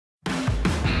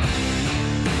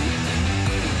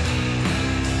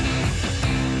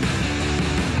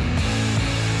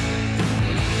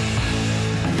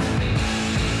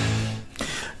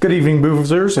Good evening,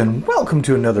 boozers, and welcome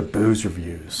to another Booze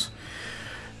Reviews.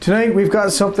 Tonight we've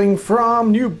got something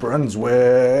from New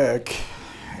Brunswick.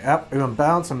 Yep, I'm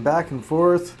bouncing back and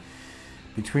forth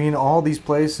between all these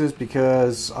places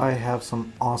because I have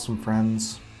some awesome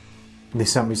friends. They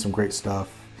sent me some great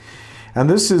stuff. And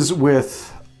this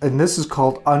is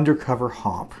called Undercover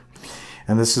hop.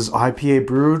 And this is IPA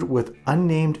brewed with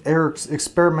unnamed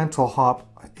experimental hop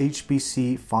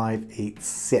HBC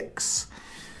 586.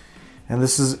 And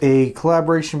this is a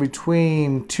collaboration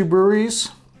between two breweries,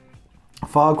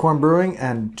 Foghorn Brewing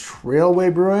and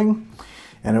Trailway Brewing.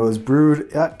 And it was brewed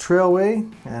at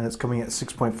Trailway, and it's coming at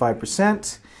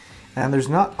 6.5%. And there's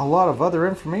not a lot of other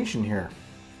information here.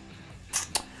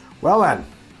 Well then,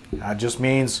 that just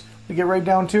means we get right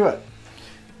down to it.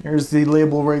 Here's the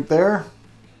label right there.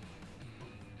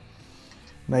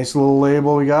 Nice little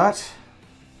label we got.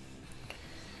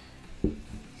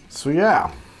 So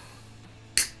yeah.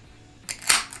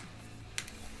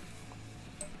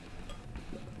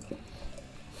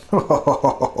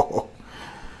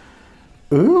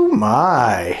 Ooh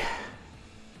my.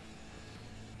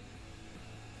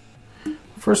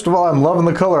 First of all, I'm loving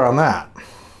the color on that.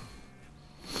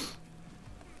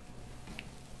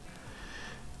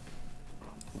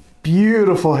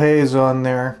 Beautiful haze on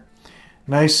there.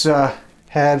 Nice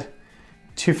head.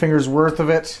 2 fingers worth of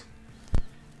it.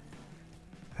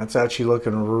 That's actually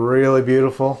looking really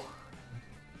beautiful.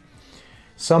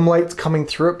 Some light's coming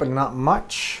through it, but not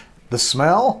much. The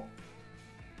smell.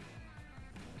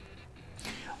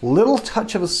 Little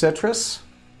touch of a citrus.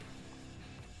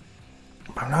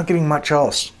 But I'm not getting much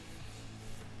else.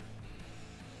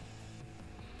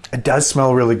 It does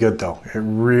smell really good though. It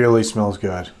really smells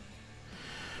good.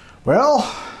 Well,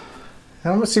 I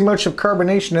don't see much of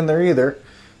carbonation in there either.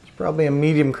 There's probably a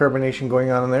medium carbonation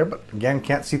going on in there, but again,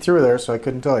 can't see through there, so I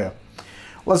couldn't tell you.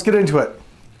 Let's get into it.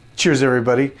 Cheers,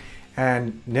 everybody.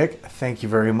 And Nick, thank you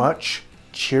very much.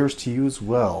 Cheers to you as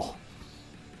well.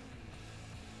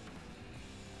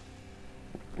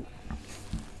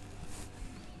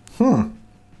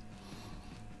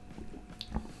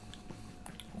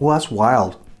 Well, that's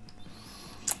wild.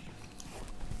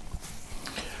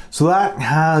 So that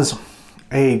has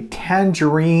a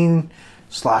tangerine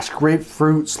slash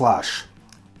grapefruit slash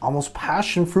almost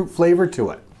passion fruit flavor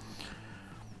to it.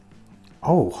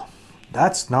 Oh,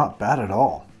 that's not bad at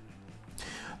all.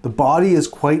 The body is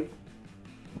quite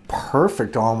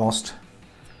perfect almost.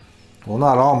 Well,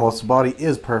 not almost. The body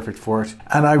is perfect for it.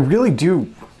 And I really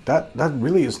do. That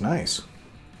really is nice.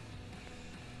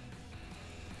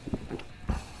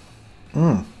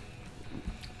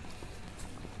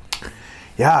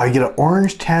 Yeah, I get an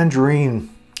orange tangerine,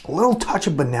 a little touch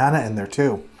of banana in there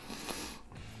too.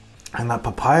 And that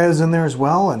papaya is in there as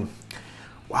well. And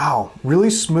wow, really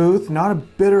smooth, not a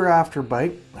bitter after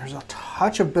bite. There's a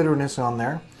touch of bitterness on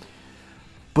there,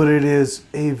 but it is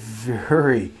a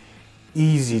very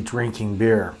easy drinking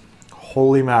beer.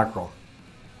 Holy mackerel.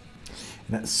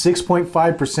 And at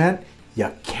 6.5%,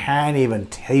 you can't even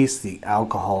taste the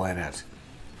alcohol in it.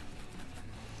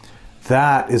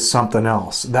 That is something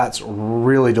else. That's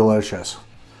really delicious.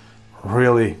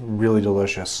 Really, really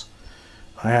delicious.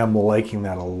 I am liking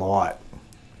that a lot.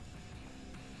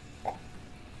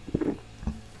 I'm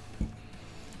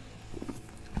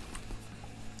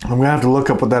gonna have to look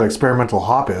up what that experimental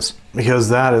hop is because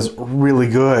that is really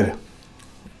good.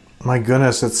 My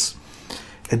goodness,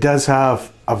 it does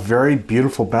have a very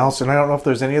beautiful balance, and I don't know if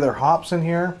there's any other hops in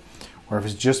here or if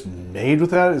it's just made with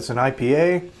that. It's an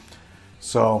IPA.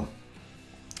 So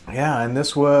yeah, and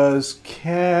this was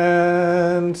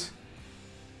canned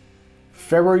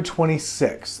February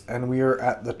 26th, and we are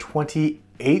at the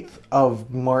 28th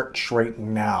of March right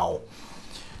now.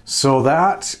 So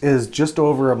that is just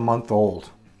over a month old.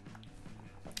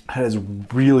 That is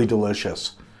really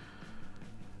delicious.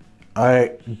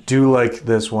 I do like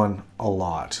this one a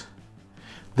lot.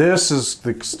 This is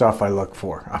the stuff I look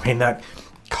for. I mean, that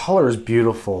color is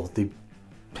beautiful. The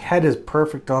head is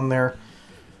perfect on there.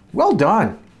 Well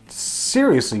done.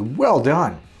 Seriously, well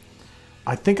done.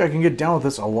 I think I can get down with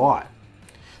this a lot.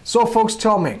 So folks,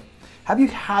 tell me, have you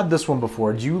had this one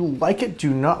before? Do you like it? Do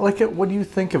you not like it? What do you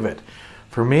think of it?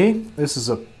 For me, this is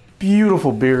a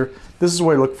beautiful beer. This is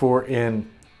what I look for in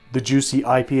the juicy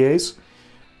IPAs.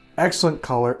 Excellent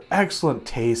color, excellent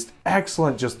taste,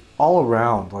 excellent just all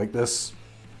around, like this,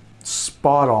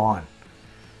 spot on.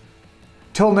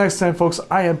 Till next time, folks,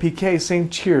 I am PK saying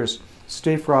cheers,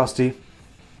 stay frosty,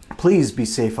 please be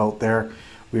safe out there.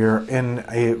 We are in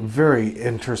a very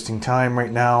interesting time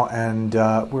right now, and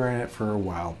we're in it for a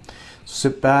while. So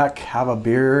sit back, have a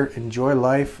beer, enjoy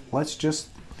life. Let's just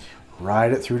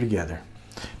ride it through together.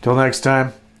 Till next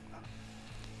time,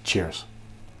 Cheers.